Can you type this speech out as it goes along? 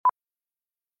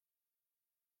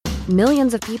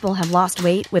Millions of people have lost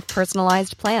weight with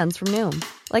personalized plans from Noom.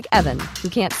 Like Evan, who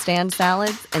can't stand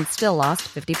salads and still lost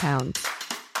 50 pounds.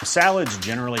 Salads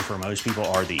generally for most people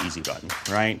are the easy button,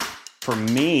 right? For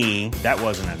me, that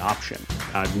wasn't an option.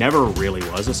 I never really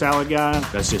was a salad guy.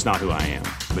 That's just not who I am.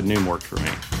 But Noom worked for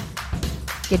me.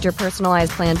 Get your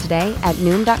personalized plan today at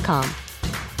Noom.com.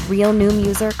 Real Noom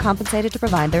user compensated to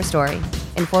provide their story.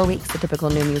 In 4 weeks, the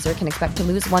typical Noom user can expect to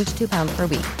lose 1 to 2 pounds per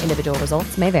week. Individual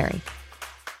results may vary.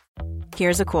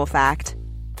 Here's a cool fact.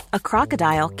 A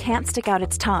crocodile can't stick out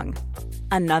its tongue.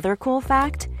 Another cool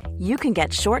fact, you can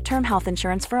get short-term health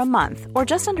insurance for a month or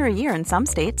just under a year in some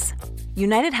states.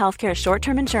 United Healthcare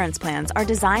short-term insurance plans are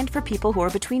designed for people who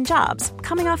are between jobs,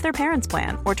 coming off their parents'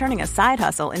 plan, or turning a side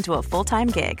hustle into a full-time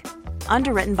gig.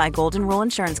 Underwritten by Golden Rule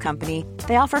Insurance Company,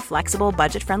 they offer flexible,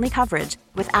 budget-friendly coverage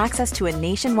with access to a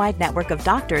nationwide network of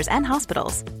doctors and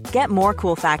hospitals. Get more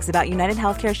cool facts about United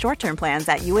Healthcare short-term plans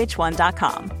at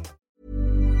uh1.com.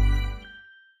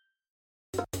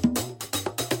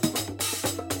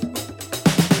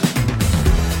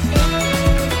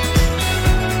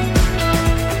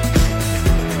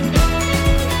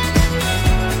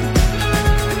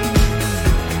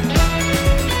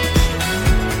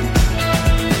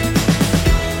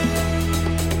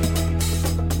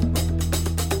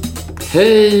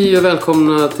 Hej och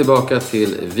välkomna tillbaka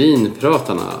till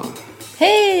Vinpratarna.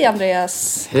 Hej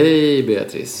Andreas. Hej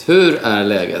Beatrice. Hur är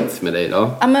läget med dig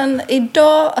idag? Ja men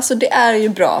idag, alltså det är ju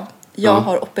bra. Jag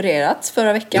har opererat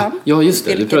förra veckan. Ja just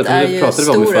det. Vilket är ju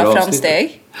stora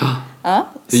framsteg. Ja.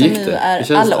 Så nu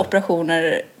är alla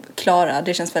operationer klara.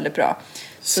 Det känns väldigt bra.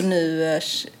 Så nu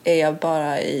är jag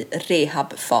bara i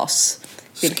rehabfas.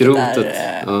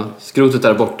 Skrotet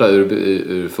är borta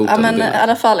ur foten. Ja, men i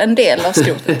alla fall en del av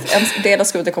skrotet. En del av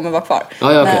skrotet kommer vara kvar.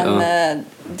 Men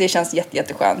det känns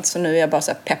jätteskönt. Så nu är jag bara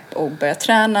så här pepp och börja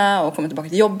träna och komma tillbaka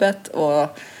till jobbet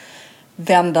och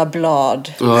vända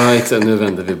blad. Ja, exakt. Nu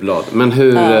vänder vi blad. Men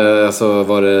hur, alltså,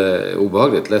 var det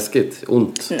obehagligt, läskigt,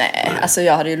 ont? Nej, alltså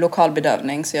jag hade ju lokal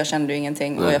bedövning så jag kände ju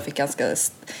ingenting. Och jag fick ganska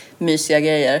mysiga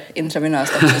grejer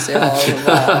intravenöst också. Så jag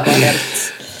var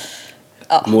helt...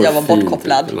 Ja, jag var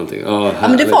bortkopplad. Men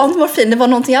det var inte morfin, det var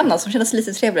någonting annat som kändes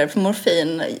lite trevligare. För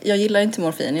morfin, jag gillar inte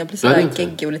morfin. Jag blir så där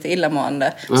geggig och lite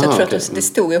illamående. Så jag tror att det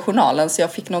stod i journalen. Så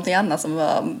jag fick någonting annat som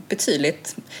var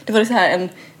betydligt. Det var så här en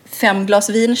 5 glas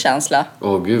vinkänsla.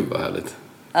 Gud vad härligt.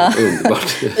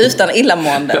 Underbart. Utan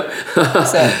illamående.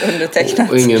 Så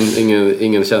undertecknat. Och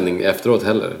ingen känning efteråt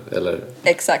heller, eller?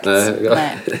 Exakt, nej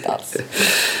inte alls.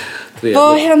 Vad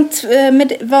har hänt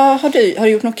har du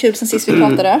gjort något kul sen sist vi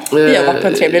pratade? Vi har varit på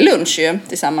en trevlig lunch ju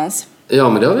tillsammans. Ja,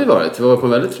 men det har vi varit. Vi var på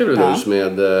en väldigt trevlig lunch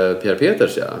med Pierre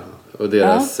Peters, och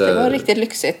deras, det var riktigt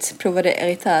lyxigt. Provade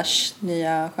Heritage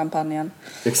nya champagnen.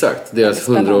 Exakt, deras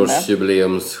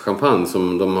 100-årsjubileumschampagne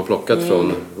som de har plockat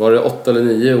från, var det 8 eller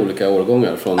 9 olika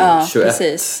årgångar från 21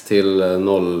 till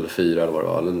 04 eller vad det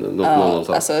var. Något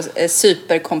alltså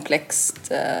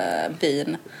superkomplext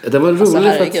vin. Det var roligt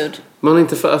för att man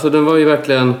inte, alltså den var ju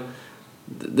verkligen,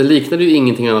 det liknade ju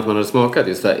ingenting annat man hade smakat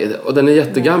just där. Och den är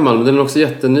jättegammal, men den är också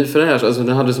jätteny fräsch. Alltså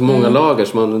den hade så många lager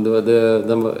så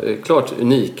den var klart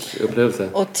unik upplevelse.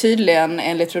 Och tydligen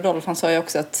enligt Rodolf, han sa ju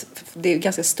också att det är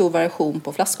ganska stor variation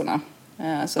på flaskorna.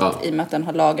 Så att i och med att den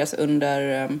har lagrats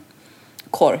under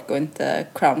kork och inte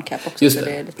crown cap också. Just så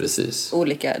det, är lite precis.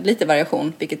 Lite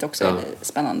variation, vilket också är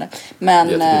spännande. Men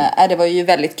det var ju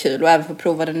väldigt kul och även få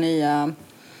prova det nya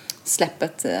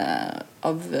släppet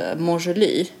av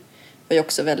Montjoli. Det var ju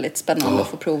också väldigt spännande att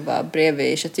få prova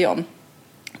bredvid Chetillon.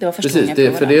 Det var första gången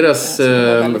jag provade deras,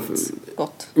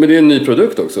 gott. Men det är en ny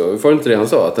produkt också. Var det inte det han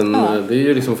sa? Att det är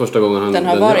ju liksom första gången den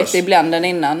har varit i blenden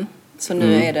innan. Så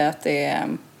nu är det att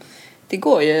det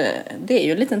går ju, det är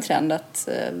ju en liten trend att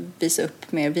visa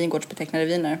upp mer vingårdsbetecknade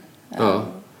viner.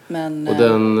 Men och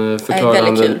den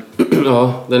väldigt kul.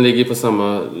 Ja, den ligger på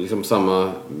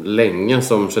samma länga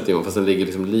som Chetillon, fast den ligger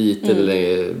liksom lite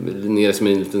nere som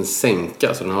en liten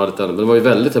sänka, så den har lite annat. Men den var ju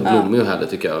väldigt blommig och härlig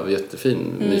tycker jag.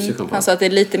 Jättefin, mysig champagne. Han sa att det är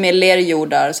lite mer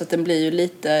lerjordar så att den blir ju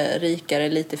lite rikare,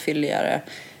 lite fylligare.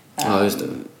 Ja, just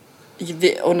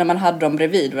det. Och när man hade dem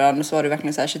bredvid varandra så var det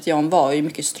verkligen så här, Chetillon var ju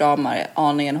mycket stramare,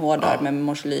 aningen hårdare, men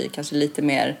Montjoli kanske lite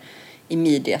mer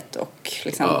immediate och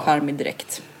liksom charmig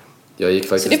direkt. Jag gick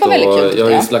faktiskt jag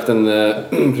har ju slagt en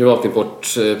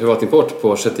privatimport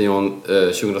på Chetillon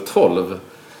 2012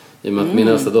 i och med att min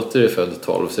äldsta dotter är född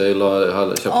 12, så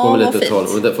jag köpt på mig lite 12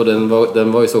 och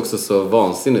den var ju också så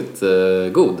vansinnigt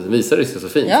god. Den visade sig så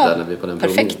fint där när vi på den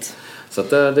provningen. Så att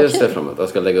det ser jag fram emot. Jag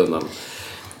ska lägga undan.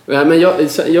 Ja, men jag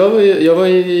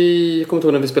kommer inte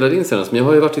ihåg när vi spelade in senast, men jag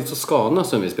har ju varit i Toscana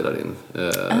sen vi spelade in.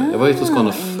 Jag var i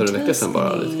Toscana för en vecka sedan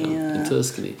bara lite grann, i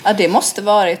Tuscany. Ja, det måste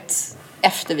varit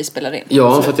efter vi spelade in.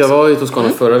 Ja, för att jag var i Toscana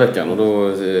förra veckan och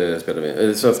då spelade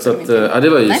vi. Så det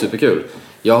var ju superkul.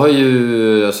 Jag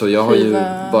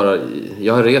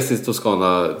har rest till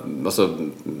Toscana alltså,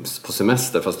 på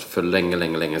semester fast för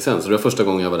länge sedan. Så det var första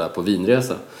gången jag var där på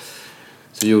vinresa.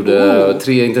 Så vi gjorde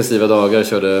 3 intensiva dagar,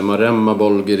 körde Maremma,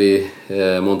 Bolgheri,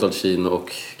 Montalcino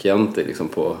och Chianti liksom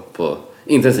på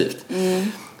intensivt.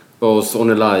 Och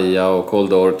Ornellaia och Col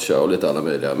d'Orcia och lite alla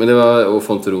möjliga. Men det var, och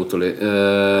Fonterotoli.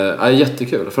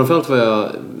 Jättekul. Framförallt var jag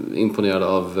imponerad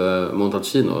av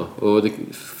Montalcino. Och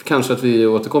kanske att vi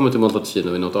återkommer till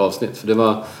Montalcino i något avsnitt. För det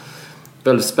var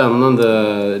väldigt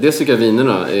spännande. Dels tycker jag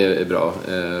vinerna är bra.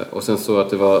 Och sen så att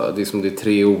det var liksom, det är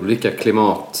 3 olika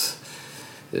klimat.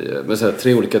 Men så här,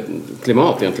 3 olika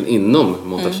klimat egentligen inom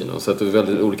Montalcino. Så att det är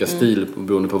väldigt olika stil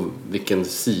beroende på vilken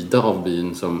sida av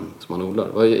byn som man odlar.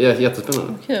 Det var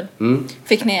jättespännande. Kul.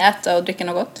 Fick ni äta och dricka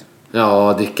något gott?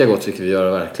 Ja, dricka gott fick vi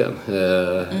göra verkligen.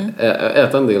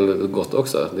 Äta en del gott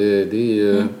också. Det är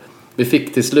ju, vi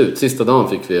fick till slut, sista dagen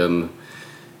fick vi en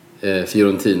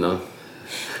Fiorentina.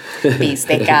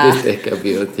 Bistecka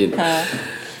Fiorentina.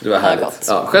 Det var härligt.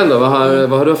 Ja, själv då, vad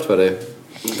har du haft för dig?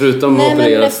 Förutom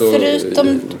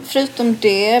förutom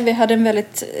det, vi hade en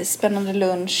väldigt spännande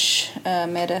lunch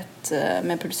med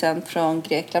en producent från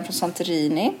Grekland, från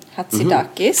Santorini,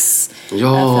 Hatzidakis,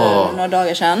 för några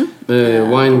dagar sedan.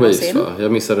 Wine Waves, va?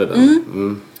 Jag missade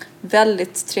den.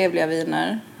 Väldigt trevliga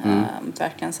viner,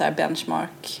 verkligen så här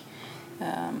benchmark,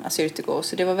 Assyrtiko,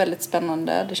 så det var väldigt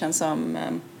spännande. Det känns som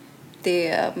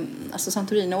alltså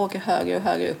Santorini åker högre och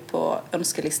högre upp på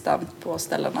önskelistan på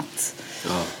ställen att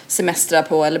semestra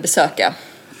på eller besöka.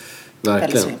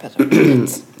 Verkligen.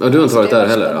 Ja, du har inte varit där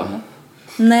heller då?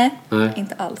 Nej,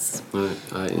 inte alls. Nej,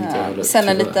 inte heller. Sen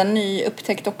en liten ny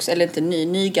upptäckt också, eller inte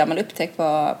ny gammal upptäckt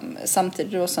var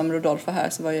samtidigt då som Rodolfo var här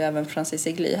så var ju även Francis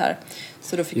Egli här.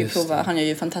 Så då fick vi prova, han gör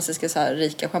ju fantastiska så här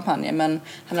rika champagne, men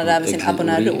han hade även sin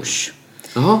Abonnet Rouge.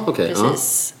 Jaha, okej.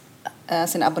 Precis.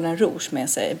 Sin Abonnet Rouge med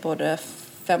sig, både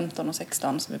 15 och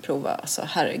 16 som vi provar. Alltså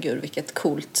herregud, vilket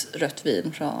coolt rött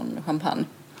vin från Champagne.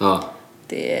 Ja.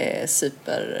 Det är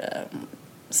super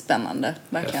spännande,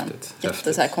 verkligen.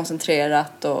 Häftigt. Så här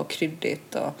koncentrerat och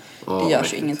kryddigt och det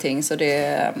görs ju ingenting, så det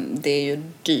är ju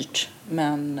dyrt,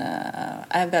 men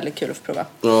är väldigt kul att få prova.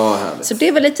 Ja, härligt. Så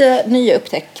det var lite nya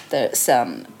upptäckter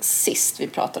sen sist vi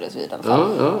pratades vid i alla fall.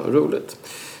 Ja, roligt.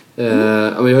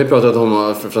 Jag har ju pratat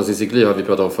om Francis Egli har vi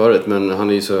pratat om förut, men han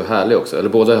är ju så härlig också. Eller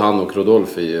både han och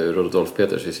Rodolf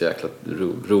Peters är så jäkla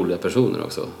roliga personer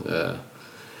också.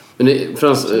 Men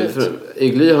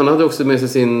Egli, han hade också med sig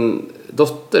sin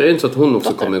dotter. Är det inte så att hon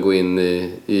också kommer gå in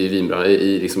i vinbranschen,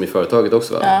 liksom i företaget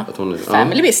också, va? Ja. Att hon,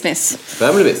 Family business.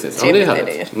 Family business, ja, det är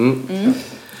härligt.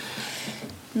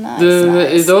 Nice.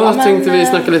 Idag tänkte vi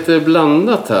snacka lite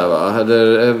blandat här, va?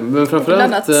 Men framförallt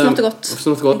blandat,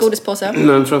 smått och gott. Godispåse.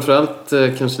 Men framförallt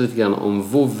kanske lite grann om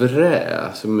Vouvray,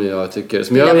 som jag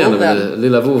tycker,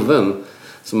 lilla Vouven,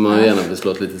 som man gärna vill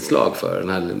slå ett litet slag för, den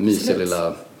här mysiga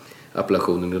lilla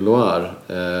appellationen i Loire.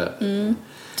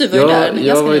 Du var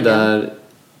ju där.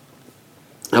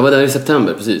 Jag var där i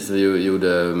september, precis. Vi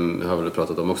har väl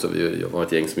pratat om också, vi var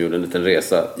ett gäng som gjorde en liten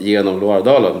resa genom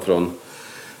Loiredalen från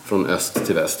öst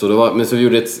till väst. Och men så vi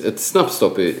gjorde ett snabbt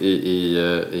stopp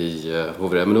i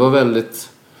Vouvray. Men det var väldigt,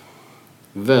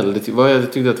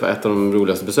 jag tyckte att det var ett av de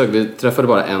roligaste besök. Vi träffade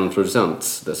bara en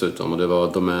producent dessutom, och det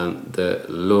var Domaine de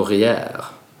Laurière.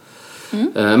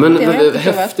 Men det är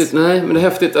häftigt. Nej, men det är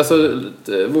häftigt. Alltså,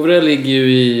 Vouvray ligger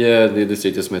ju i det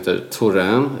distriktet som heter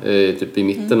Touraine, typ i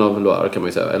mitten av Loire, kan man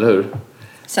ju säga, eller hur?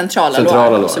 Centrala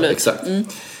Loire, absolut. Exakt.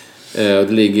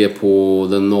 Det ligger på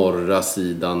den norra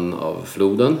sidan av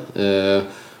floden.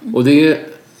 Och det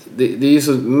är ju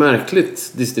så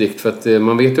märkligt distrikt, för att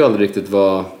man vet ju aldrig riktigt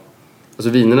vad... Alltså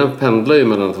vinerna pendlar ju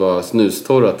mellan att vara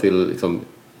snustorra till liksom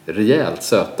rejält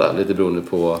söta, lite beroende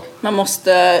på... Man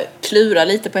måste klura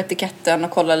lite på etiketten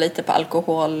och kolla lite på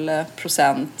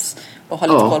alkoholprocent och ha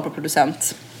lite koll på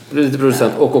producent. Lite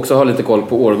producent och också ha lite koll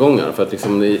på årgångar, för att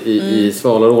liksom i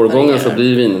svalare årgångar så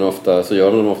blir vinerna ofta, så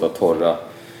gör de ofta torra.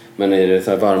 Men i det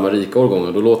så här varma, rika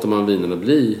årgångar, då låter man vinerna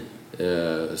bli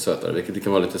sötare, vilket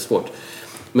kan vara lite svårt.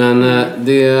 Men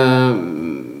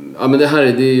men det här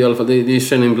är i alla fall, det är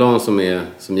Chenin Blanc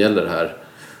som gäller här.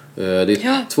 Det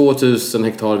är 2000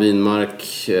 hektar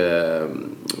vinmark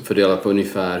fördelat på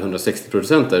ungefär 160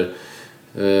 producenter.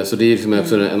 Så det är liksom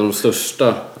också en av de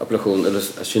största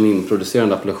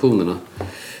Chenin-producerande appellationerna.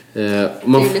 Det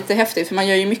är lite häftigt, för man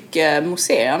gör ju mycket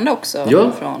mousserande också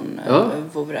från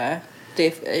Vouvray.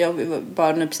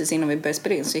 Bara nu precis innan vi började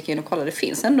spela in så gick jag in och kollade. Det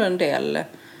finns ändå en del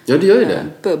det gör ju det.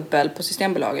 Bubbel på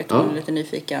Systembolaget. Om man är lite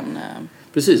nyfiken.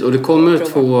 Precis, och det kommer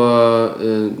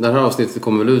det här avsnittet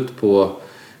kommer väl ut på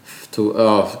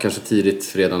kanske tidigt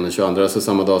fredagen den 22, alltså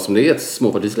samma dag som det är ett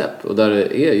småpartisläpp. Och där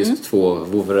är just 2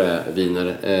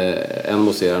 Vouvray-viner, en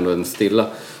mousserande och en stilla.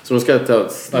 Så de ska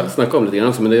snacka om lite grann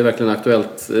också, men det är verkligen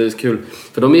aktuellt. Det är kul,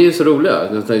 för de är ju så roliga.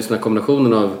 Den här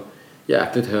kombinationen av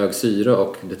jäkligt hög syra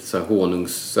och lite så här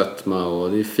honungssötma,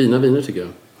 och det är fina viner tycker jag.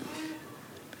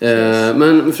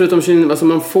 Men förutom Chenin, alltså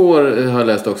man får, har jag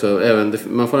läst också,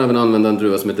 man får även använda en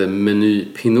druva som heter Menu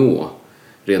Pinot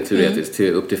rent teoretiskt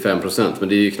till upp till 5%, men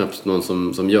det är ju knappt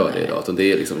någon som gör det idag, utan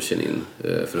det är liksom Chenin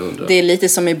för 100. Det är lite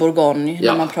som i Bourgogne,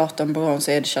 när man pratar om Bourgogne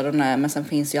så är det Chardonnay, men sen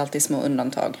finns det ju alltid små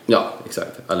undantag. Ja,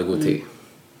 exakt. Aligoté.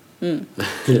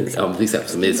 Ja, till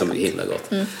exempel, som är himla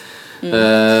gott.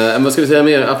 Vad ska vi säga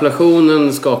mer?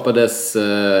 Appellationen skapades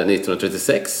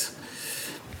 1936.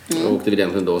 Och det är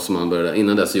egentligen då som man började.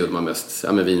 Innan dess gjorde man mest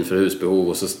vin för husbehov,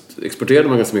 och så exporterade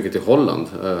man ganska mycket till Holland,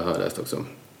 har jag läst också.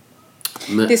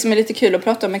 Men det som är lite kul att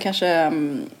prata om är kanske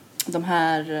de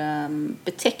här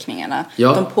beteckningarna.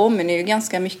 De påminner ju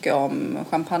ganska mycket om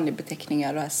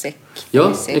champagnebeteckningar, och sec,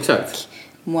 exakt.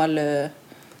 Moelleux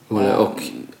och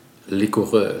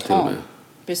liquoreux till och med.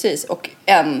 Precis, och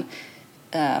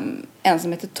en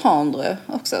som heter Tendre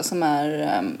också, som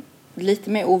är lite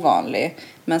mer ovanlig,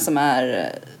 men som är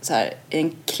så här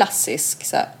en klassisk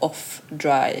så här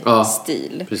off-dry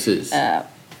stil. Precis.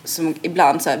 Som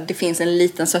ibland så här, det finns en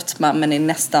liten sötma, men är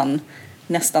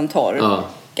nästan torr.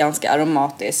 Ganska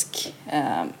aromatisk.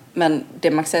 Men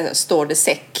det man kan säga, står det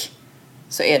säck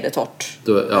så är det torrt.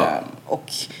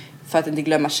 Och för att inte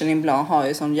glömma, Chenin Blanc har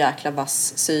ju sån jäkla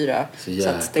vass syra. Så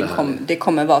att det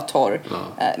kommer vara torr.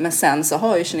 Men sen så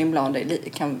har ju Chenin Blanc,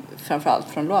 framförallt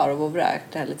från Loire och Vouvray,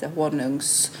 det här lite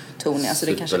honungstoniga. Så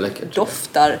det kanske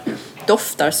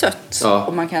doftar sött.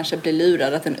 Och man kanske blir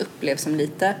lurad att den upplevs som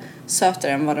lite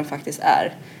sötare än vad den faktiskt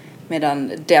är.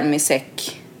 Medan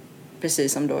demi-sec,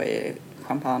 precis som då i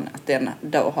champagne, att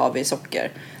då har vi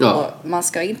socker. Och man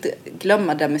ska inte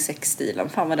glömma demi-sec-stilen.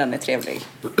 Fan vad den är trevlig.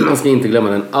 Man ska inte glömma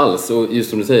den alls. Och just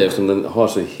som du säger, eftersom den har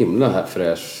så himla här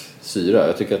fräsch syra.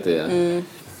 Jag tycker att det är...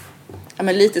 Ja,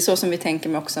 men lite så som vi tänker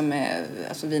med också med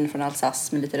vin från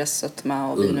Alsace med lite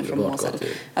restsötma och viner från Mosel.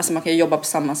 Alltså man kan ju jobba på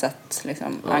samma sätt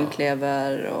liksom,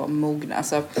 anklever och mogna,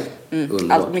 alltså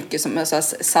allt mycket som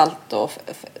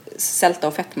sälta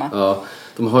och fetma. Ja,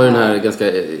 de har ju den här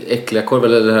ganska äckliga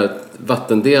korven, eller den här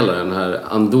vattendelaren, den här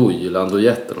andouille eller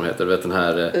andouillette de heter, du vet den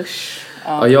här. Usch.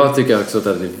 Ja, jag tycker också att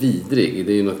den är vidrig.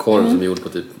 Det är ju någon korv som är gjord på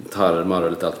typ tarmar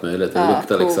och lite allt möjligt. Det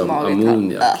luktar liksom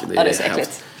ammoniak. Det är så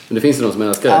äckligt. Men det finns ju de som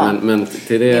älskar det. Men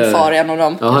till det... Min far är en av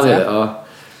dem. Ja, han är det. Ja.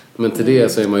 Men till det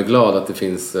så är man ju glad att det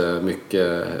finns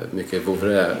mycket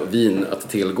Vouvray-vin att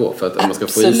tillgå. För att om man ska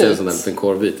få i sig en sån där liten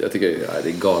korvbit. Jag tycker det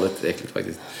är galet äckligt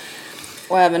faktiskt.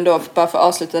 Och även då, bara för att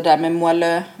avsluta där med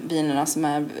Moelleux-vinerna som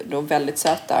är då väldigt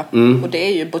söta. Och det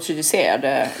är ju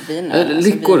botrytiserade viner.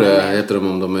 Liquoreux heter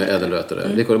de om de är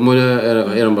ädelrötade. Moelleux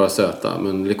är de bara söta.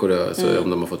 Men liquoreux så är om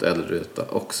de har fått ädelröta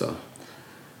också.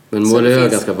 Men Moelleux är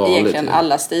ganska vanligt. Egentligen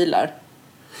alla stilar.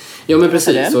 Ja, men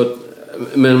precis. Så,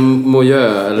 men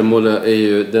Moelleux är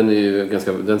ju,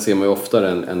 den ser man ju oftare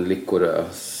än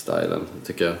liquoreux-stilen,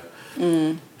 tycker jag.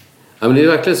 Ja, men det är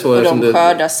verkligen så. Och de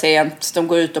skördar sent. De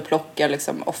går ut och plockar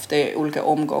liksom, ofta i olika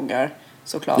omgångar,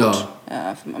 såklart.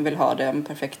 För man vill ha den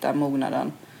perfekta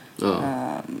mognaden.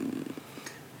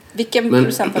 Vilken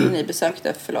producent hade ni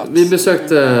besökte? Förlåt. Vi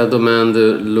besökte Domaine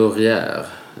de Laurière,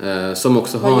 som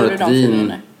också har ett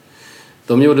vin.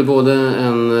 De gjorde både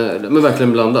men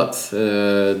verkligen blandat.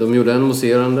 De gjorde en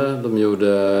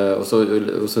mousserande,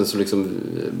 och sen så liksom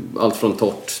allt från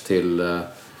torrt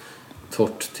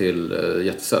till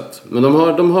jättesött. Men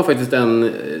de har faktiskt det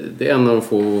är en av de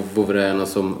få Vouvrayarna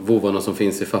som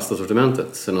finns i fasta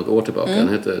sortimentet sedan något år tillbaka.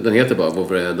 Den heter bara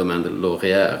Vouvray Domaine de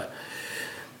Laurière.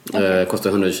 Kostar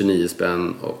 129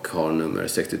 spänn och har nummer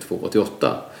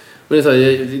 6288. Men det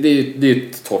är ju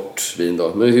ett torrt vin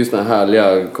då. Men det är ju såna här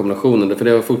härliga kombinationer. För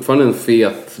det har fortfarande en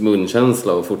fet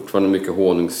munkänsla och fortfarande mycket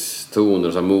honungstoner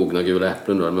och så här mogna gula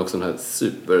äpplen då. Men också den här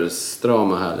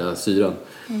superstrama härliga syran.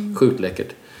 Sjukt läckert.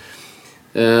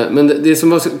 Men det som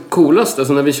var så coolast,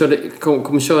 alltså när vi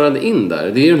kom körande in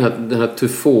där, det är ju den här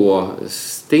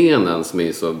tuffeau-stenen som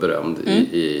är så berömd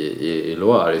i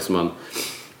Loire. Som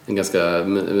en ganska...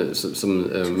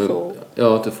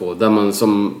 tuffeau. Där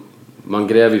man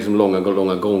gräver liksom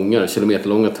långa gångar,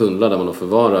 kilometerlånga tunnlar där man då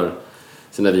förvarar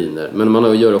sina viner. Men man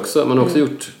har också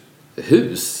gjort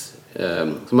hus.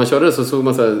 Så man körde så såg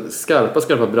man så här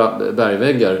skarpa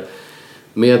bergväggar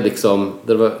med liksom,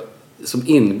 där det var som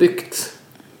inbyggt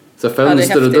så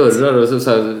fönster och dörrar och så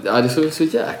här, det såg så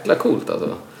jäkla coolt alltså.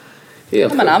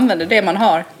 Man använder det man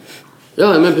har.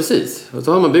 Ja, men precis. Och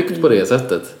så har man byggt på det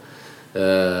sättet.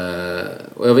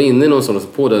 Och jag var inne i någon sån,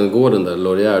 på den gården där,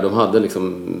 Laurier, de hade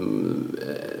liksom,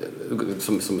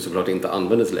 som såklart inte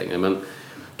användes längre, men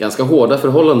ganska hårda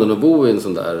förhållanden att bo i en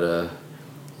sån där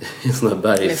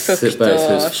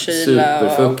bergshus.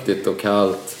 Superfuktigt och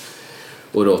kallt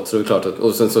och rått. Så det är klart att,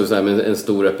 och sen så här, med en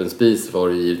stor öppen spis var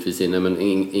det givetvis inne, men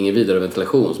ingen vidare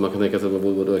ventilation. Så man kan tänka sig att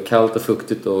det var kallt och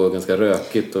fuktigt och ganska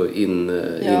rökigt och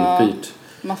inpyrt.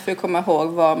 Man får ju komma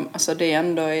ihåg alltså det är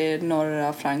ändå i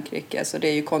norra Frankrike, så det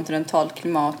är ju kontinentalt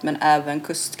klimat men även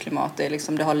kustklimat. Det är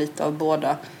liksom, det har lite av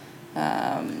båda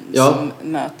som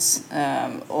möts.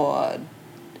 Och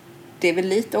det är väl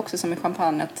lite också som i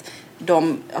Champagne att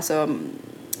alltså,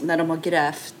 när de har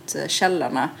grävt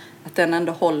källarna, att den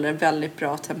ändå håller väldigt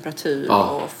bra temperatur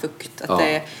och fukt. Att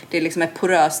det är liksom ett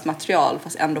poröst material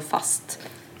fast ändå fast.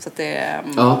 Så att det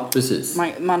precis.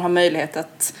 Man har möjlighet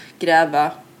att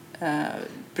gräva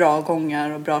bra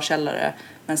gångar och bra källare,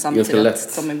 men samtidigt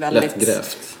att de är väldigt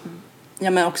lättgrävt.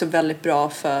 Ja, men också väldigt bra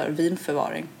för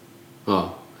vinförvaring.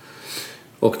 Ja.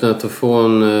 Och den här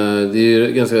Tofon, det är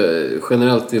ju ganska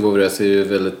generellt i Vouvray så är det ju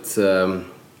väldigt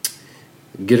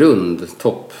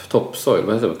toppsoil,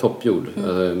 vad heter det? Toppjord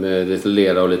med lite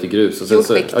lera och lite grus och sen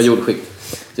jordskikt. Jordskikt.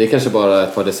 Det är kanske bara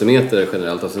ett par decimeter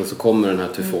generellt och sen så kommer den här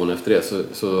Tufon efter det,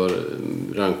 så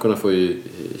rankorna får ju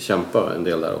kämpa en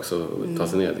del där också och ta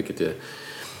sig ner, vilket är.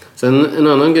 Sen en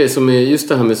annan grej som är just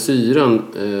det här med syran,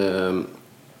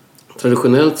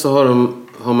 traditionellt så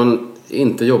har man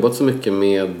inte jobbat så mycket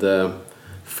med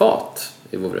fat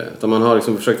i Vouvray. Utan man har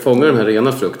liksom försökt fånga den här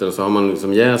rena frukten och så har man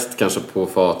liksom jäst kanske på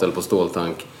fat eller på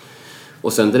ståltank.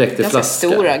 Och sen direkt i flaska.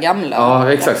 Stora gamla.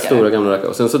 Ja, exakt. Stora gamla rackar.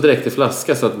 Och sen så direkt i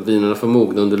flaska så att vinerna får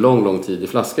mogna under lång tid i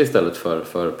flaska istället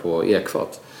för på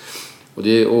ekfat. Och det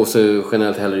är också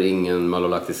generellt heller ingen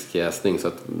malolaktisk jäsning, så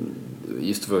att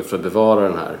just för att bevara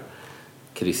den här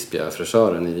krispiga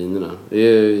fräschören i vinerna. Det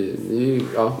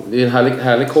är en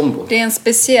härlig kombo. Det är en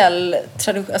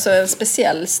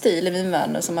speciell stil i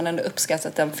vinvärlden som man ändå uppskattar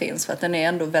att den finns, för att den är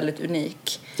ändå väldigt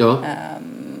unik. Ja.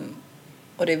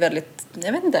 Och det är väldigt,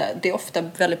 jag vet inte, det är ofta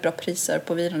väldigt bra priser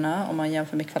på vinerna om man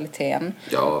jämför med kvaliteten.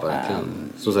 Ja, verkligen.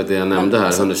 Som sagt, det jag nämnde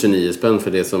här, 129 spänn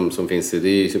för det som finns i, det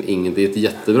är liksom det är ett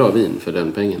jättebra vin för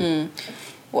den pengen.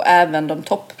 Och även de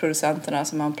toppproducenterna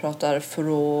som man pratar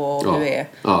Fourreau och Huet,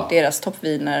 deras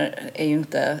toppviner är ju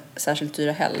inte särskilt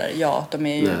dyra heller. Ja, de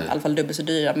är ju i alla fall dubbelt så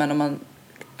dyra, men om man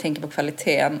tänker på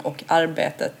kvaliteten och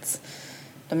arbetet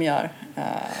de gör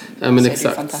så är det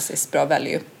fantastiskt bra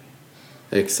value.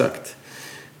 Exakt.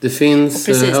 Det finns... Och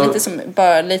precis, lite som,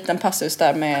 bara en liten passus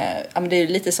där med, det är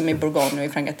lite som i Bourgogne och i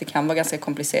Frankrike, att det kan vara ganska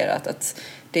komplicerat, att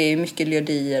det är mycket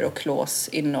liodier och klås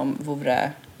inom Vouvray.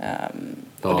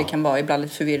 Och det kan vara ibland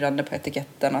lite förvirrande på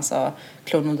etiketten, alltså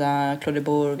Clos-Nodin, Clos de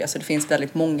Bourg, alltså det finns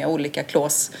väldigt många olika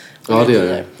klås. Ja, det gör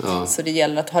det. Ja. Så det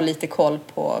gäller att ha lite koll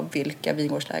på vilka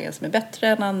vingårdslägen som är bättre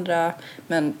än andra,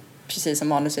 men precis som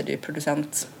vanligt är det ju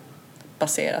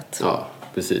producentbaserat. Ja,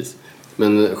 precis.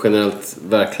 Men generellt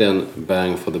verkligen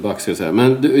bang for the buck, ska jag säga.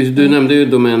 Men du nämnde ju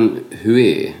Domaine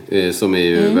Huet, som är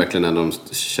ju verkligen en av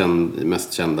de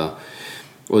mest kända.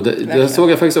 Och det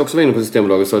såg jag faktiskt också var inne på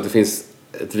Systembolaget, så att det finns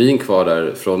ett vin kvar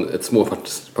där från ett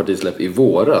småpartisläpp i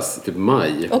våras, typ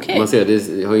maj. Okay. Man ser,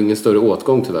 det har ingen större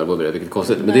åtgång tyvärr, vilket är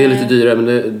konstigt. Men det är lite dyrare, men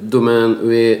det är Domaine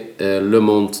Huet Le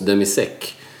Mont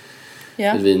Demi-Sec.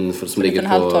 Ja. Ett vin som ligger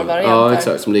på, ja,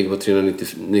 exakt, som ligger på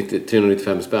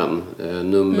 395 spänn,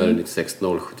 nummer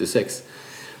 96076.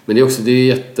 Men det är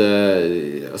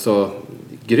också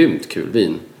grymt kul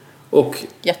vin. Och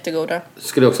jättegoda.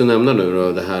 Skulle jag också nämna nu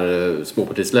då, det här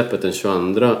småpartisläppet den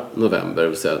 22 november,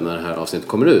 vill säga när det här avsnittet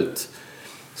kommer ut.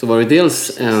 Så var det dels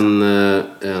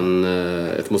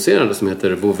ett mousserande som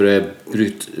heter Vouvray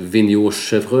Brut Vigneault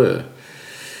Chevreux.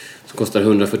 Som kostar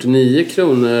 149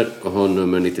 kronor och har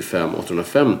nummer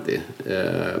 95850.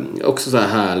 Också så här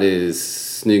härlig,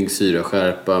 snygg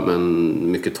syraskärpa,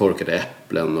 men mycket torkade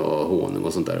äpplen och honung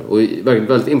och sånt där. Och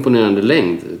väldigt imponerande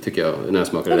längd tycker jag när jag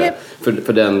smakar det där.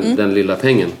 För den lilla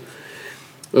pengen.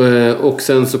 Och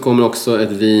sen så kommer också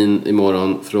ett vin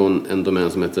imorgon från en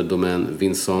domän som heter Domaine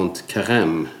Vincent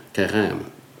Carême.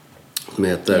 Som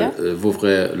heter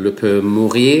Vouvray Le Peu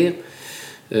Maurier.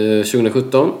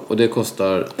 2017, och det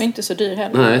kostar... Och inte så dyr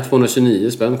heller. Nej, 229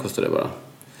 spänn kostar det bara.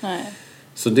 Nej.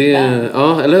 Så det,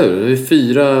 ja, eller hur? Det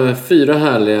är fyra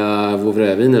härliga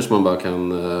Vouvray-viner som man bara kan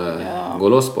gå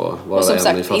loss på. Och som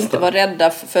sagt, inte vara rädda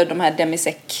för de här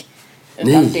demi-sec.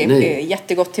 Det är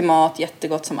jättegott till mat,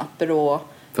 jättegott som apéro.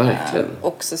 Verkligen.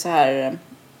 Också så här,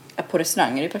 på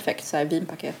restauranger är det perfekt, så här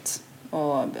vinpaket.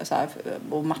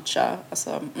 och matcha. Alltså,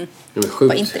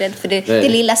 var inte rädd för det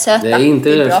lilla söta. Det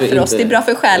är bra för oss, det är bra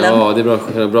för själen. Ja, det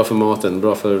är bra för maten,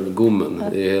 bra för gommen.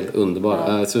 Det är helt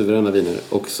underbara. Suveräna viner.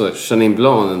 Också Chenin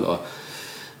Blanc ändå.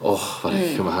 Vad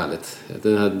det kan vara härligt.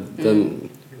 Den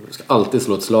ska alltid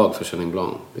slå ett slag för Chenin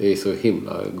Blanc. Det är så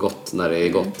himla gott när det är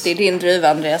gott. Det är din druva,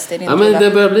 Andreas. Det är din druva. Men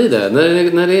det börjar bli det.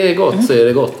 När det är gott så är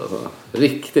det gott. Alltså.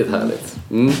 Riktigt härligt.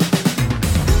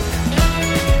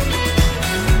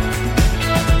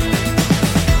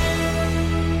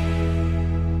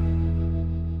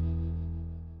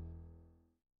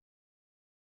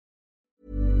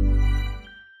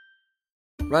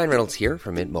 Ryan Reynolds here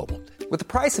from Mint Mobile. With the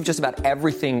price of just about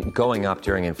everything going up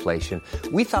during inflation,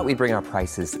 we thought we'd bring our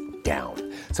prices down.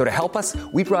 So to help us,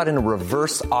 we brought in a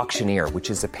reverse auctioneer, which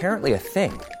is apparently a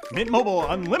thing. Mint Mobile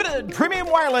Unlimited Premium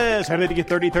Wireless. How to get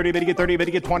 30, 30, bit to get 30, bit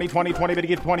to get 20, 20, 20, bit to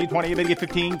get 20, 20, bit to get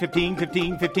 15, 15,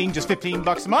 15, 15, just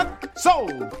 $15 a month?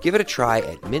 Sold! Give it a try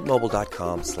at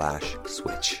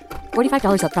mintmobile.com/switch.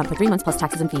 $45 up front for 3 months plus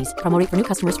taxes and fees. Promo rate for new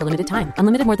customers for limited time.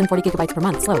 Unlimited more than 40 gigabytes per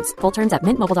month. Slows full terms at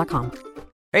mintmobile.com.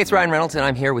 Hey, it's Ryan Reynolds, and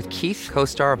I'm here with Keith,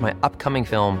 co-star of my upcoming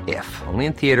film, If, only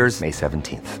in theaters May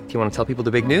 17th. Do you want to tell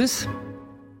people the big news?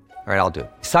 All right, I'll do it.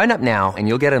 Sign up now and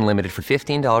you'll get unlimited for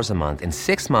 $15 a month and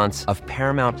 6 months of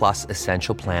Paramount Plus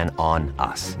Essential Plan on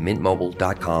us.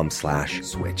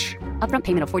 mintmobile.com/switch. Upfront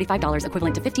payment of $45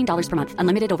 equivalent to $15 per month.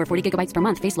 Unlimited over 40 gigabytes per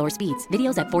month. Face lower speeds.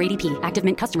 Videos at 480p. Active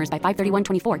Mint customers by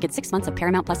 531.24 get 6 months of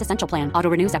Paramount Plus Essential Plan. Auto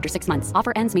renews after 6 months.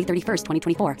 Offer ends May 31st,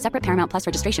 2024. Separate Paramount Plus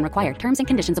registration required. Terms and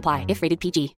conditions apply if rated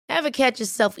PG. Ever catch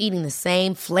yourself eating the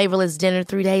same flavorless dinner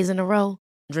 3 days in a row?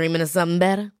 Dreaming of something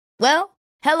better? Well,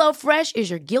 HelloFresh is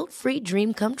your guilt-free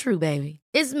dream come true, baby.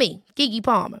 It's me, Keke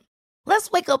Palmer.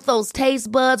 Let's wake up those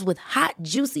taste buds with hot,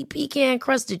 juicy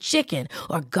pecan-crusted chicken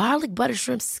or garlic butter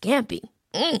shrimp scampi.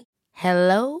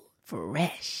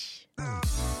 HelloFresh.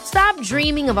 Stop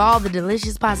dreaming of all the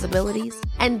delicious possibilities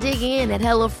and dig in at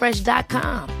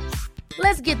HelloFresh.com.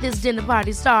 Let's get this dinner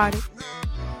party started.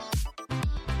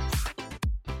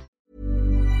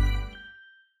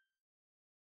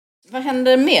 Vad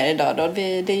händer mer idag då?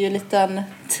 Det är ju lite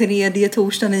tredje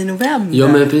torsdagen i november. Ja,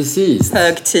 men precis.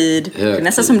 Högtid. Det är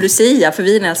nästan som Lucia för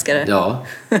vinälskare. Ja,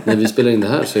 när vi spelar in det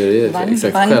här så är det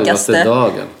exakt självaste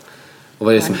dagen. Och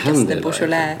vad är det som händer idag?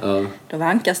 Ja. Då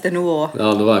vankas det nog.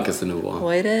 Ja, då vankas det nog.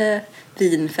 Och är det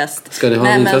vinfest. Ska ni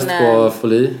ha vinfest på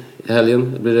Folie i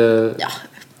helgen? Blir det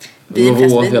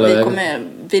vinfest?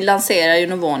 Vi lanserar ju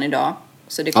Novon idag.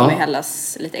 Så det kommer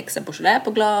hällas lite extra Beaujolais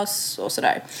på glas och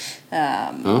sådär.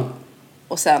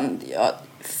 Och sen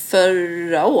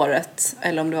förra året,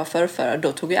 eller om det var förra,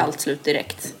 då tog ju allt slut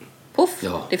direkt. Puff!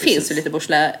 Ja, det finns ju lite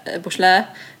Beaujolais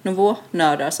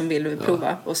Nouveau-nördar som vill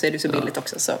prova. Och så är det så billigt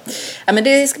också. Så. Ja, men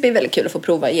det ska bli väldigt kul att få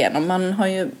prova igenom.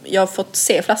 Jag har fått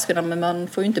se flaskorna, men man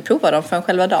får ju inte prova dem förrän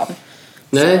själva dagen.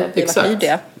 Nej, så exakt.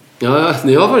 Ja,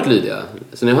 ni har varit lydiga.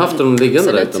 Så ni har haft dem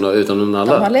liggande där utan att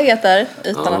nalla. De har legat där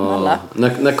utan att nalla.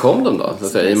 När kom de då? Så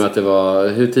att säga, i och med att det var,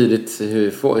 hur tidigt?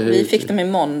 Vi fick dem i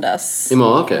måndags.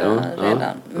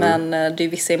 Redan. Men det är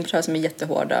vissa importörer som är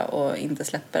jättehårda och inte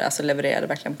släpper, alltså levererar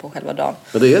verkligen på själva dagen.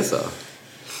 Ja, det är så?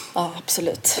 Ja,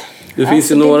 absolut. Det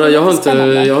finns ju några, jag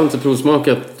har inte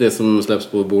provsmakat det som släpps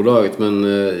på bolaget, men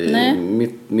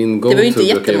min go-to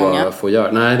brukar ju vara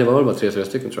Foillard. Nej, det var väl bara 3-4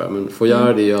 stycken tror jag, men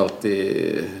Foillard är ju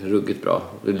alltid ruggigt bra.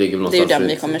 Det ligger någonstans. Det är ju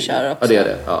den vi kommer köra också. Ja, det är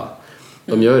det. Ja.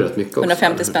 De gör ju rätt mycket också.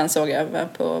 150 spänn såg jag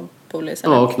på Bolis.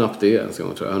 Ja, knappt det ens en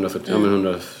gång tror jag. 130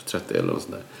 eller något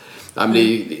sånt där. Nej, men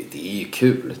det är ju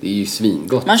kul. Det är ju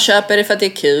svingott. Man köper det för att det är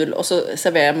kul och så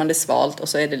serverar man det svalt och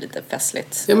så är det lite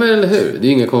festligt. Ja, men eller hur? Det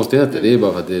är inga konstigheter. Det är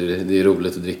bara för att det är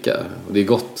roligt att dricka. Och det är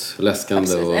gott, läskande.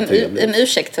 Absolut. Och trevligt. En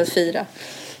ursäkt för att fira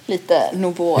lite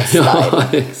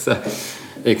nouveau-style. Ja,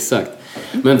 exakt.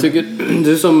 Men tycker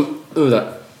du som...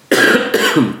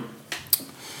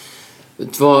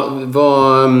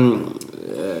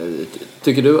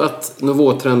 Tycker du att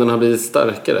nouveau-trenden har blivit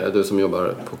starkare, du som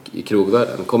jobbar i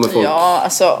krogvärlden? Kommer folk... Ja,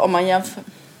 alltså om man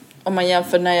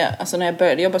jämför när jag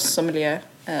började jobba som sommelier,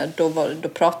 då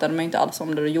pratade man inte alls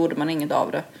om det, då gjorde man inget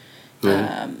av det.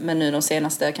 Men nu de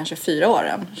senaste kanske 4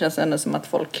 åren känns det ändå som att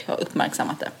folk har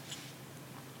uppmärksammat det.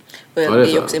 Och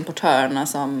det är också importörerna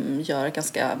som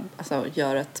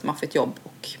gör ett maffigt jobb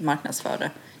och marknadsför det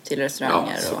till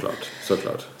restauranger. Ja, såklart.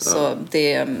 Ja. Så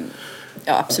det...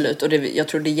 Ja, absolut. Och jag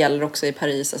tror det gäller också i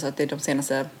Paris. Alltså att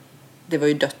det var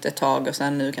ju dött ett tag och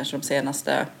sen nu kanske de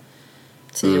senaste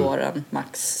 10 åren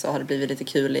max så har det blivit lite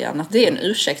kul igen. Att det är en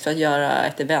ursäkt för att göra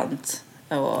ett event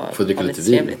och få dricka lite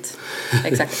trevligt.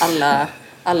 Exakt,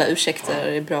 alla ursäkter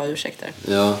är bra ursäkter.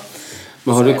 Ja.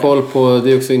 Men har du koll på,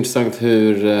 det är också intressant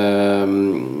hur,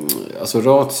 alltså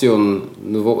ration,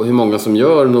 hur många som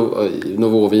gör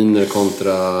Nouveau-viner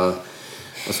kontra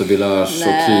alltså Village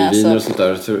och Cuviner och sånt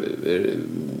där.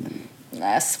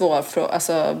 Nej, svår fråga.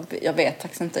 Alltså, jag vet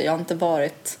faktiskt inte. Jag har inte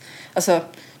varit... Alltså,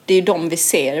 det är ju de vi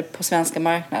ser på svenska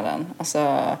marknaden.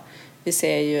 Alltså, vi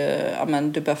ser ju... Ja,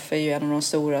 men Dubuff är ju en av de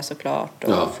stora såklart.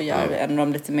 Och Fourrière är en av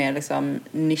de lite mer liksom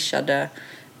nischade.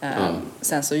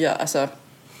 Sen så gör... Alltså,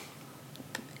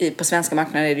 på svenska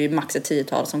marknaden är det ju max ett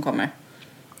 10-tal som kommer.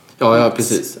 Ja,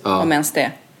 precis. Ja. Om ens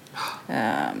det.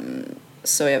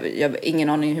 Så jag har ingen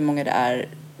aning hur många det är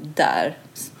där.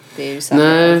 Det är ju säkert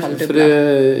i alla fall dubbla.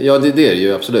 Det är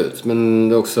ju absolut. Men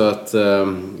det är också att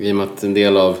i och med att en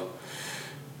del av...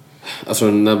 Alltså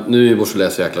nu är ju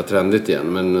Beaujolais så jäkla trendigt igen.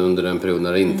 Men under den period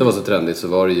när det inte var så trendigt så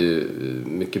var det ju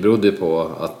mycket berodde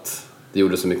på att det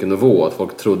gjorde så mycket Nouveau. Att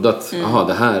folk trodde att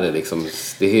det här är liksom,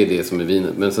 det är det som är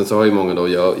vinet. Men sen så har ju många då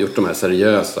gjort de här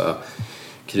seriösa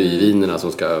kryvinerna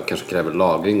som kanske kräver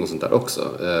lagring och sånt där också.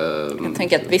 Jag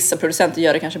tänker att vissa producenter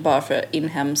gör det kanske bara för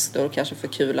inhemskt och kanske för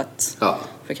kul att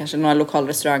för kanske några lokala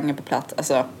restauranger på plats.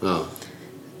 Alltså,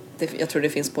 jag tror det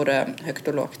finns både högt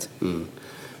och lågt.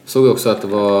 Såg också att det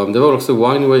var också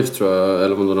Wine Waves tror jag,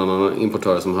 eller någon annan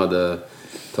importör som hade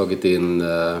tagit in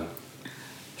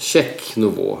Check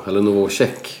Nouveau, eller Nouveau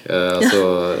Check.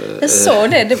 Alltså, jag såg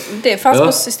det fanns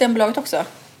på Systembolaget också.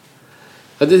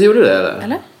 Ja, det gjorde det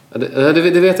eller? Det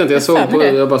vet jag inte.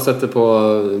 Jag bara sett det på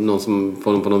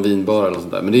någon vinbar eller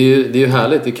sånt där. Men det är ju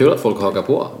härligt. Det är kul att folk hakar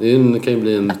på. Det kan ju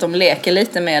bli en... Att de leker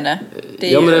lite med det.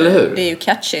 Men eller hur? Det är ju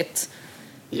catchigt.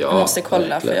 Ja, jag måste kolla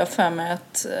verkligen. för jag har för mig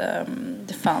att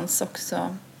det fanns också.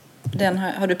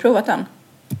 Har du provat den?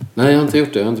 Nej, jag har inte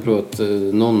gjort det. Jag har inte provat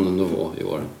någon Nouveau i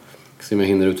år. Se om jag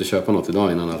hinner ut och köpa något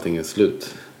idag innan allting är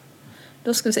slut.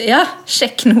 Då ska vi se. Ja,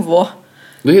 Check Nouveau.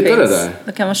 Du hittar det där?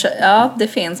 Då kan man ja, det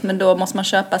finns. Men då måste man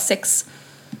köpa 6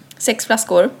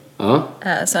 flaskor. Ja.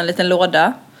 Så en liten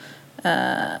låda.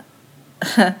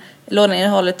 Lådan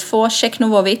innehåller 2 Check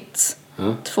Nouveau vitt.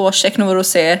 2 Check Nouveau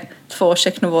rosé. 2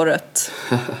 Check Nouveau rött.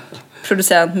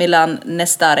 Producent Milan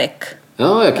Nestarek.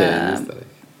 Ja, okej.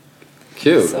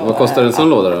 Kul. Vad kostar en sån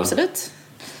låda då? Absolut.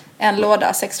 En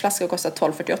låda, 6 flaskor kostar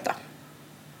 12,48.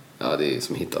 Ja, det är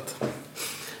som hittat.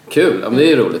 Kul. Ja, men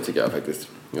det är roligt tycker jag faktiskt.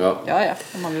 Ja,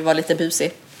 om man vill vara lite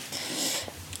busig.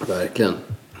 Verkligen.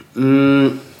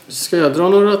 Ska jag dra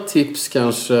några tips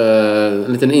kanske?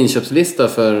 En liten inköpslista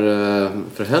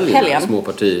för helgen.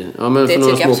 Småparti. Ja, men för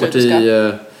några småparti.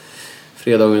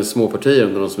 Fredagens småpartier om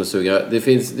det är någon som är suga. Det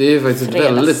är ju faktiskt ett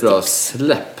väldigt bra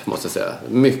släpp måste jag säga.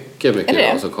 Mycket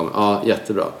bra som kommer. Ja,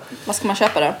 jättebra. Vad ska man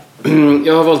köpa då?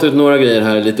 Jag har valt ut några grejer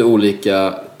här, lite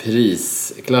olika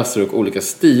prisklasser och olika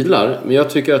stilar. Men jag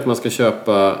tycker att man ska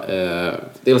köpa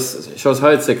dels Charles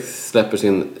Heidsieck släpper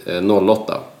sin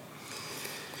 08.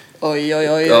 Oj.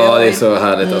 Ja, det är så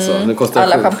härligt alltså. Den kostar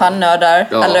alla champagnenördar.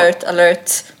 Alert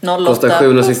 08. Kostar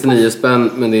 769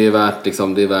 spänn, men det är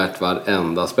värt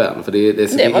varenda spänn. För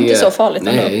det var inte så farligt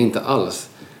ändå. Nej, inte alls.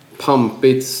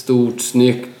 Pampigt, stort,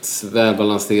 snyggt,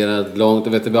 välbalanserat, långt.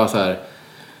 Du vet, det är bara så här.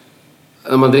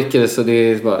 När man dricker det så det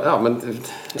är bara,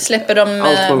 släpper de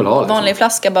vanlig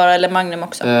flaska bara eller Magnum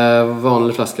också?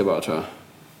 Vanlig flaska bara tror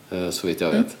jag. Så vitt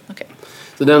jag vet. Okay.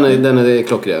 Så den är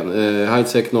klockren.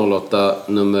 Heidsieck 08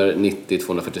 nummer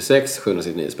 90-246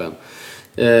 769 spänn.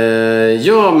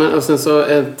 Men och sen så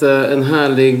en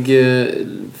härlig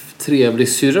trevlig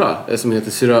syra som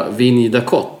heter Syra Vigne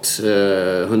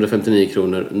d'Acote 159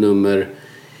 kronor nummer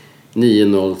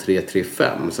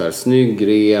 90335. Så här snygg,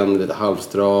 ren, lite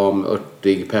halvstram,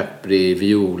 örtig, pepprig,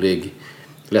 violig,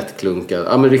 lättklunkad.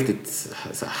 Ja, men riktigt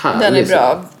så härlig. Den är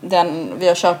bra. Vi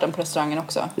har kört den på restaurangen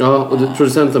också. Ja, och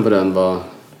producenten på den var...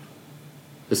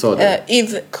 Du sa det?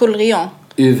 Yves Coulrion.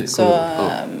 Så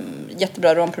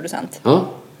jättebra romproducent. Ja,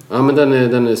 men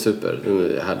den är super. Den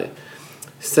är härlig.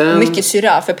 Sen, mycket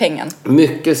syra för pengen.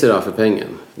 Mycket syra för pengen.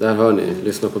 Där hör ni.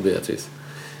 Lyssna på Beatrice.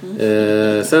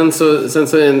 Sen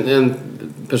så en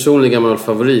personlig gammal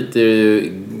favorit är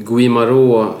ju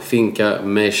Guimaraud Finca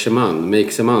Meixeman.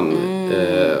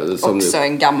 Också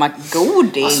en gammal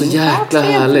goding. Alltså jäkla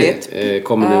härligt.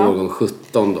 Kommer nu årgång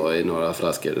 17 då i några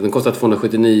flaskor. Den kostar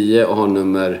 279 och har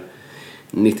nummer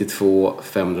 92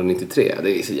 593.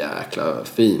 Det är så jäkla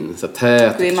fin. Så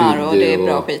tät, Guimaraud, det är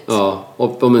bra skit. Ja,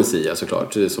 och Mencia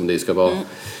såklart, som det ska vara.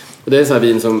 Och det är så här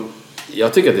vin som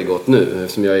jag tycker att det är gott nu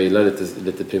eftersom jag gillar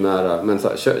lite primära. Men så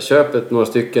här, köp några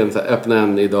stycken, så här, öppna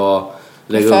en idag.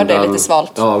 Med fördel lite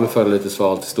svalt. Ja, med fördel lite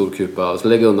svalt, stor kupa. Och så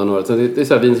lägga undan några. Så det är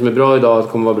så här vin som är bra idag, det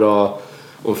kommer vara bra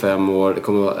om 5 år. Det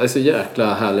kommer vara så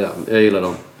jäkla härliga. Jag gillar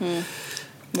dem.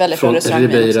 Från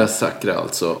Ribeira Sacra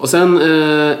alltså. Och sen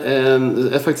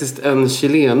är faktiskt en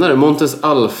chilenare, Montes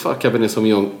Alfa Cabernet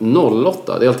Sauvignon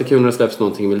 08. Det är alltid kul när det släpps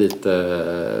någonting med lite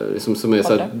som är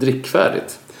så här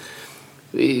drickfärdigt.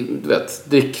 Du vet,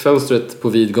 drickfönstret på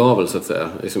vid gavel så att säga.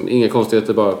 Liksom, inga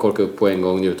konstigheter, bara korka upp på en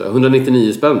gång, njuta.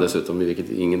 199 spänn dessutom, vilket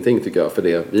är ingenting tycker jag för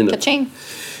det vinet.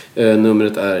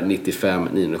 Numret är 95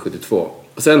 972.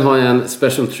 Och sen har jag en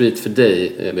special treat för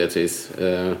dig, Beatrice.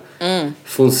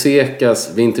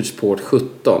 Fonsecas Vintage Port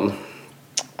 17.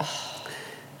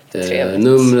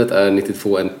 Numret är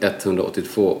 92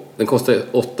 182. Den kostar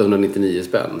 899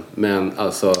 spänn. Men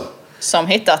alltså... Som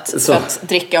hittat för att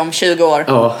dricka om 20 år.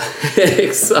 Ja,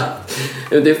 exakt.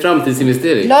 Det är en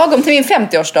framtidsinvestering. Lagom till min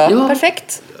 50-årsdag. Ja.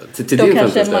 Perfekt. Till då din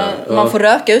kanske man får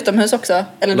röka utomhus också.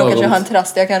 Eller då kanske jag har en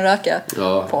terrass där jag kan röka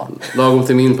på. Lagom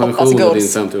till min pension och din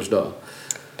 50-årsdag.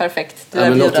 Perfekt. Du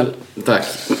är bjuden. Tack.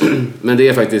 Men det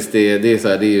är faktiskt det är så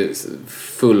här, det är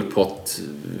full pott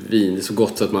vin. Det är så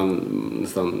gott så att man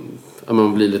nästan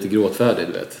man blir lite gråtfärdig,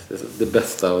 du vet. Det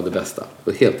bästa och det bästa.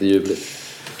 Och helt ljuvligt.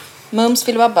 Mums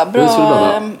filibabba,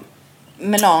 bra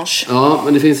melange. Ja,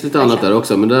 men det finns lite annat där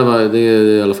också. Men det är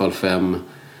i alla fall 5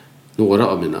 några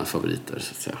av mina favoriter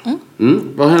så att säga.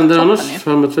 Vad händer annars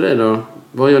framåt för dig då?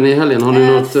 Vad gör ni i helgen? Har ni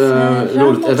något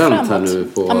roligt event här nu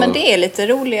på? Ja, men det är lite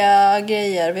roliga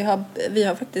grejer. Vi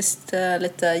har faktiskt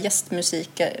lite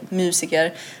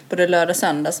gästmusiker både lördag och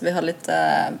söndag. Så vi har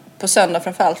lite på söndag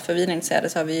framförallt för vinintresserade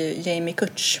så har vi Jamie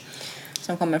Kutch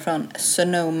som kommer från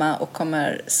Sonoma och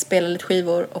kommer spela lite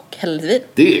skivor och hälla lite vin.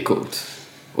 Det är coolt.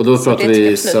 Och då pratar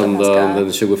vi söndag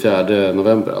den 24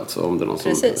 november alltså, om det är någon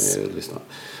som lyssnar.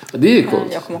 Det är coolt.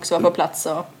 Jag kommer också vara på plats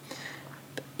och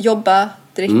jobba,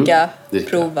 dricka,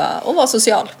 prova och vara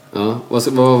social. Ja.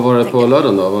 Vad var det på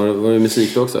lördagen då? Var det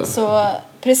musik då också? Så,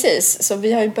 precis. Så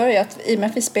vi har ju börjat, i och med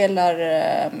att vi spelar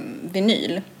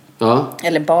vinyl. Ja.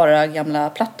 Eller bara gamla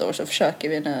plattor, så försöker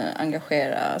vi nu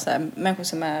engagera så här, människor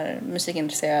som är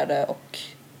musikintresserade och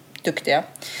duktiga.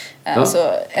 Så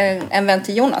en vän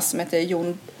till Jonas som heter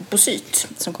Jon Bosyt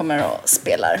som kommer och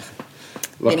spelar.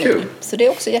 Vad kul. Så det är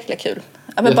också jäkla kul.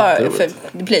 Ja, men bara, för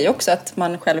det blir ju också att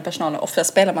man själv och personalen, ofta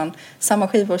spelar man samma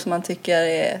skivor som man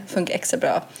tycker funkar extra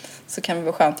bra. Så kan det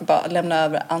vara skönt att bara lämna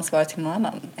över ansvaret till någon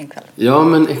annan en kväll. Ja,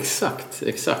 men exakt.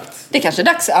 Det är kanske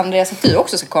dags, Andreas, att du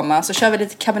också ska komma. Så kör vi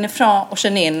lite Cabernet Franc och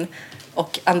Chenin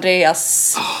och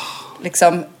Andreas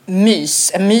liksom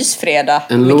en mysfredag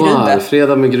med Grube. En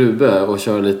fredag med Grube och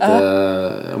kör lite...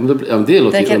 Ja, men det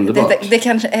låter ju underbart. Det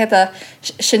kan heta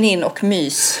Chenin och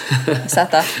mys.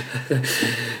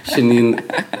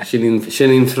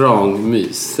 Chenin Franc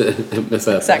mys.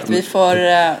 Exakt, vi får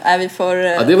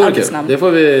det vore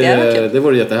kul. Det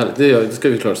vore jättehärligt. Det ska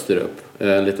vi klart styra upp.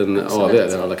 En liten AV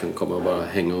där alla kan komma och bara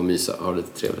hänga och mysa. Ha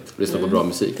lite trevligt. Lyssna på bra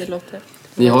musik. Det låter...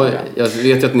 Jag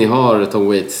vet ju att ni har Tom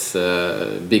Waits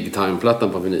Big Time-plattan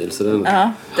på vinyl. Så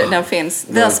den finns.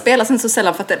 Den spelas inte så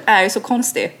sällan för att den är ju så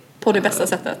konstig på det bästa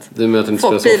sättet. Du menar att den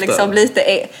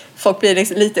inte folk blir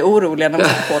liksom lite oroliga när de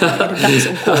ser på den. Är det dags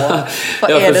att gå?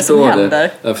 Vad är det som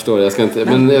händer? Jag förstår det.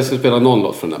 Men jag ska spela någon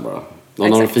låt från den där bara.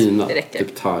 Någon av de fina.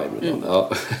 Typ Time.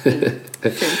 Ja.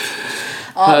 Fint.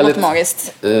 Ja, det låter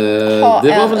magiskt. Ha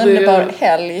en underbar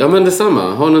helg. Ja, men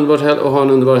detsamma. Ha en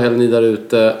underbar helg ni där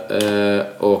ute.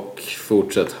 Och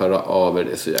fortsätt höra av er.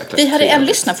 Det är så jäkla Vi hade en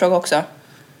lyssnarfråga också.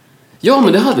 Ja,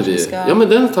 men det hade vi. Ja, men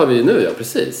den tar vi nu, ja,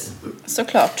 precis.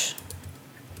 Såklart.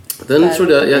 Den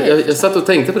trodde jag satt och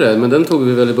tänkte på det, men den tog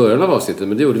vi väl i början av avsnittet,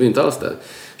 men det gjorde vi inte alls där.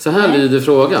 Så här lyder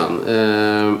frågan.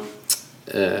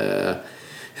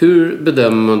 Hur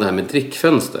bedömer man det här med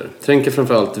drickfönster? Tänker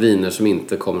framförallt viner som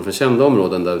inte kommer från kända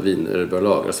områden där viner bör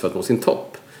lagras för att nå sin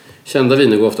topp. Kända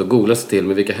viner går ofta att googla sig till,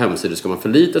 med vilka hemsidor ska man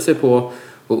förlita sig på?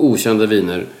 Och okända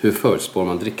viner, hur förutspår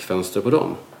man drickfönster på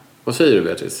dem? Vad säger du,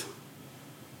 Beatrice?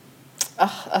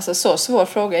 Alltså så svår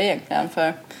fråga egentligen,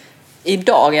 för i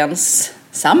dagens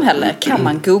samhälle kan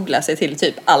man googla sig till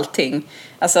typ allting.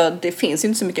 Alltså det finns ju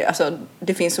inte så mycket, alltså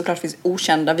det finns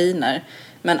okända viner,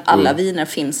 men alla viner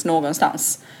finns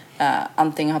någonstans.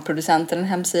 Antingen har producenten en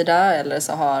hemsida eller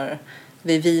så har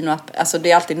vi vinapp. Alltså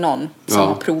det är alltid någon som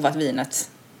har provat vinet.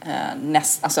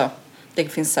 Alltså det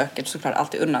finns säkert såklart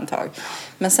alltid undantag.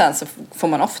 Men sen så får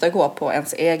man ofta gå på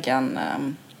ens egen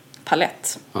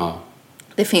palett. Ja.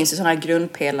 Det finns ju sådana här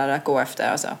grundpelare att gå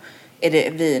efter. Alltså, är det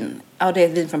vin? Ja, det är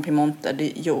ett vin från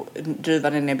Piemonte.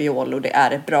 Druvan är Nebbiolo och det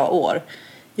är ett bra år.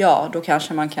 Ja, då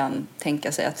kanske man kan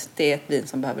tänka sig att det är ett vin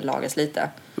som behöver lagas lite.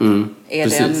 Är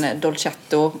det en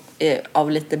Dolcetto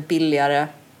av lite billigare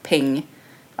peng?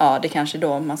 Ja, det kanske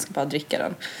då man ska bara dricka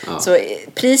den. Ja. Så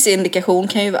prisindikation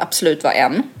kan ju absolut vara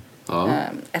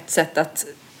ett sätt att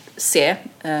se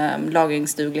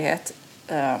lagringsduglighet.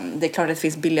 Det är klart att det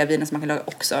finns billiga viner som man kan lagra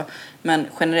också. Men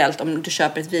generellt, om du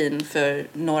köper ett vin för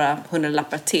några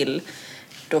hundralappar till,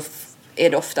 då är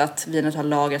det ofta att vinet har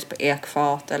lagrats på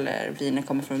ekfat eller viner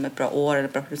kommer från ett bra år eller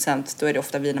bra producent. Då är det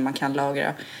ofta viner man kan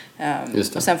lagra.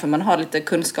 Och sen får man ha lite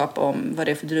kunskap om vad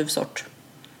det är för druvsort.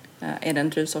 Är det en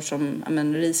druvsort som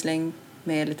Riesling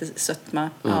med lite sötma?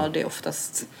 Ja, det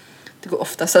går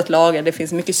oftast att lagra. Det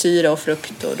finns mycket syra och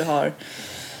frukt och du har...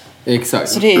 Exakt,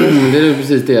 så det är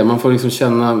precis det. Man får liksom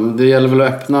känna, det gäller väl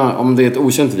att öppna, om det är ett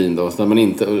okänt vin då, så att man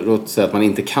inte, låt säga att man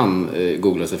inte kan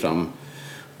googla sig fram.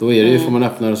 Då är det ju, får man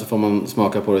öppna det och så får man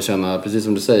smaka på det och känna, precis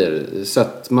som du säger,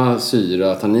 sötma,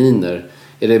 syra, tanniner.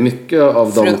 Är det mycket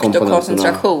av de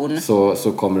komponenterna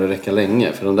så kommer det räcka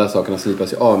länge. För de där sakerna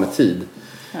slipas ju av med tid.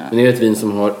 Ja. Men är det ett vin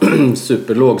som har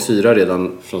superlåg syra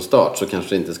redan från start så kanske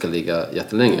det inte ska ligga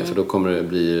jättelänge. För då kommer det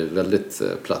bli väldigt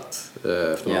platt.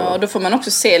 Ja, då får man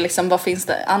också se liksom, vad finns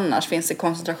det annars. Finns det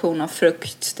koncentration av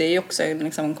frukt? Det är ju också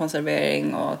liksom, en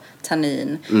konservering och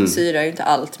tannin. Syra är ju inte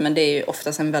allt, men det är ju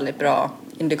oftast en väldigt bra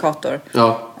indikator.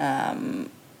 Ja.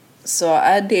 Så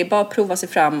det är bara att prova sig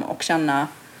fram och känna.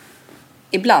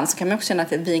 Ibland så kan man också känna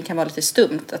att ett vin kan vara lite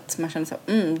stumt. Att man känner så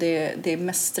det är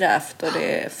mest strävt och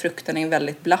frukten är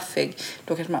väldigt blaffig.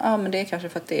 Då kanske man, men det är kanske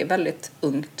för att det är väldigt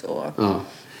ungt och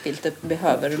viltet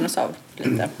behöver rundas av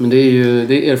lite. Men det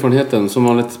är erfarenheten. Som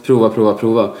vanligt, prova.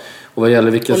 Och vad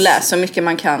gäller och läs så mycket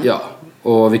man kan. Ja,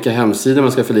 och vilka hemsidor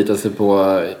man ska förlita sig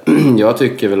på. Jag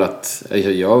tycker väl att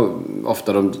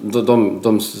ofta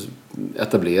de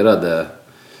etablerade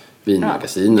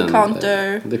vinmagasinen.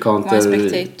 Decanter, Wine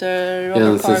Spectator,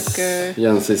 Robert Parker,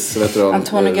 Jensis, vet du,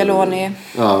 Antonio Galloni.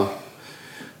 Ja.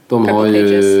 De Purple har ju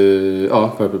Pages.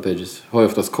 Ja, Purple Pages har ju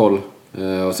oftast koll.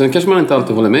 Och sen kanske man inte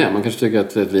alltid håller med. Man kanske tycker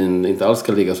att ett vin inte alls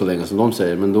ska ligga så länge som de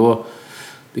säger, men då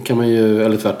det kan man ju,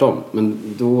 eller tvärtom.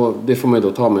 Men då det får man ju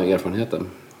då ta med erfarenheten.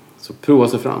 Så prova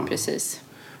sig fram. Precis.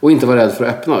 Och inte vara rädd för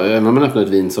att öppna. När man öppnar ett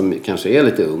vin som kanske är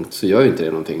lite ungt så gör ju inte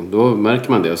det någonting. Då märker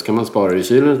man det och så kan man spara det i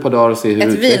kylen ett par dagar och se hur det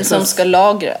utvecklas. Ett vin som ska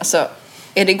lagra, alltså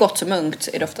är det gott som ungt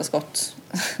är det oftast gott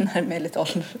när det är lite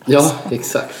ålder. Ja,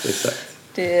 exakt.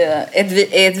 Är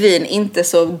ett vin inte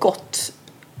så gott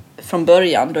från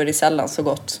början, då är det sällan så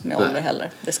gott med ålder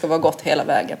heller. Det ska vara gott hela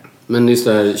vägen. Men just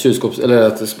det här kylskåps, eller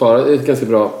att spara är ett ganska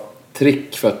bra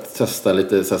trick för att testa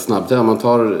lite så här snabbt. Ja, man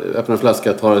öppnar en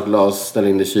flaska, tar ett glas, ställer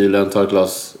in det i kylen, tar ett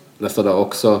glas nästa dag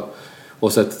också.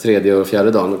 Och så ett tredje och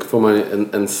fjärde dagen. Då får man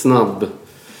en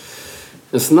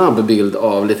snabb bild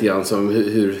av lite grann som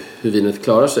hur vinet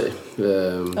klarar sig.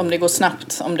 Om det går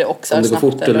snabbt, om det också är snabbt. Om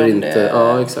det går fort eller inte.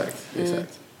 Ja, exakt.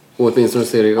 Och åtminstone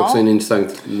så är det också en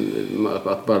intressant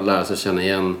att bara lära sig känna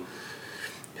igen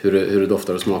hur det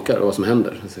doftar och smakar och vad som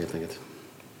händer. Helt enkelt.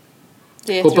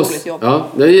 Det är ett roligt jobb. Ja,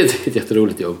 det är ett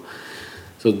jätteroligt jobb.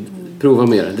 Så prova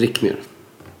mer, drick mer.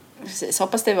 Precis,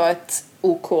 hoppas det var ett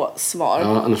OK-svar.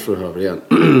 Ja, annars får du höra igen.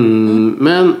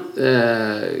 Men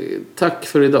tack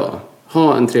för idag.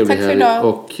 Ha en trevlig helg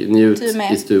och njut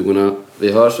i stugorna.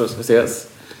 Vi hörs och ska ses.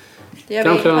 Det gör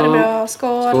vi. Ha det bra.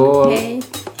 Skål. Hej.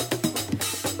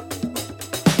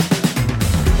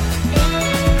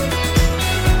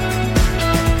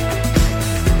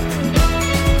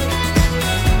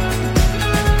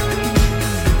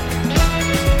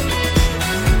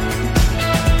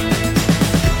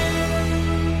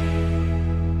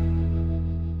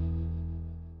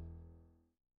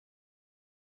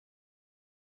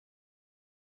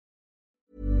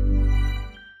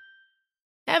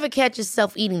 Ever catch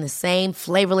yourself eating the same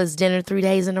flavorless dinner 3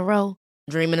 days in a row?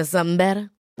 Dreaming of something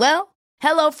better? Well,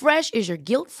 HelloFresh is your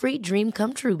guilt-free dream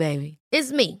come true, baby.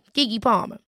 It's me, Keke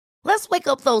Palmer. Let's wake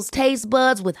up those taste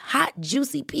buds with hot,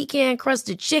 juicy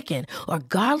pecan-crusted chicken or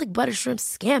garlic butter shrimp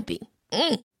scampi.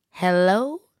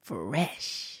 Hello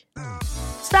Fresh.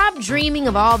 Stop dreaming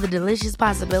of all the delicious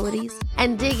possibilities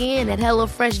and dig in at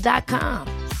HelloFresh.com.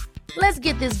 Let's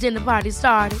get this dinner party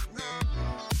started.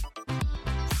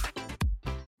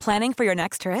 Planning for your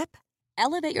next trip?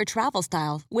 Elevate your travel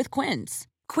style with Quince.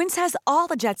 Quince has all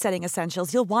the jet-setting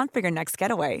essentials you'll want for your next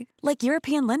getaway, like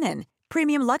European linen,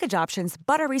 premium luggage options,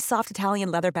 buttery soft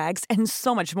Italian leather bags, and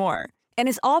so much more. And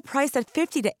is all priced at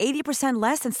 50 to 80%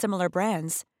 less than similar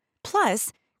brands.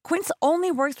 Plus, Quince only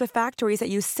works with factories that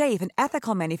use safe and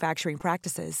ethical manufacturing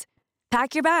practices.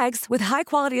 Pack your bags with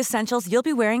high-quality essentials you'll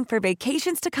be wearing for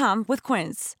vacations to come with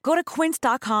Quince. Go to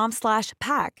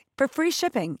quince.com/pack for free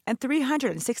shipping and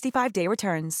 365-day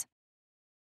returns.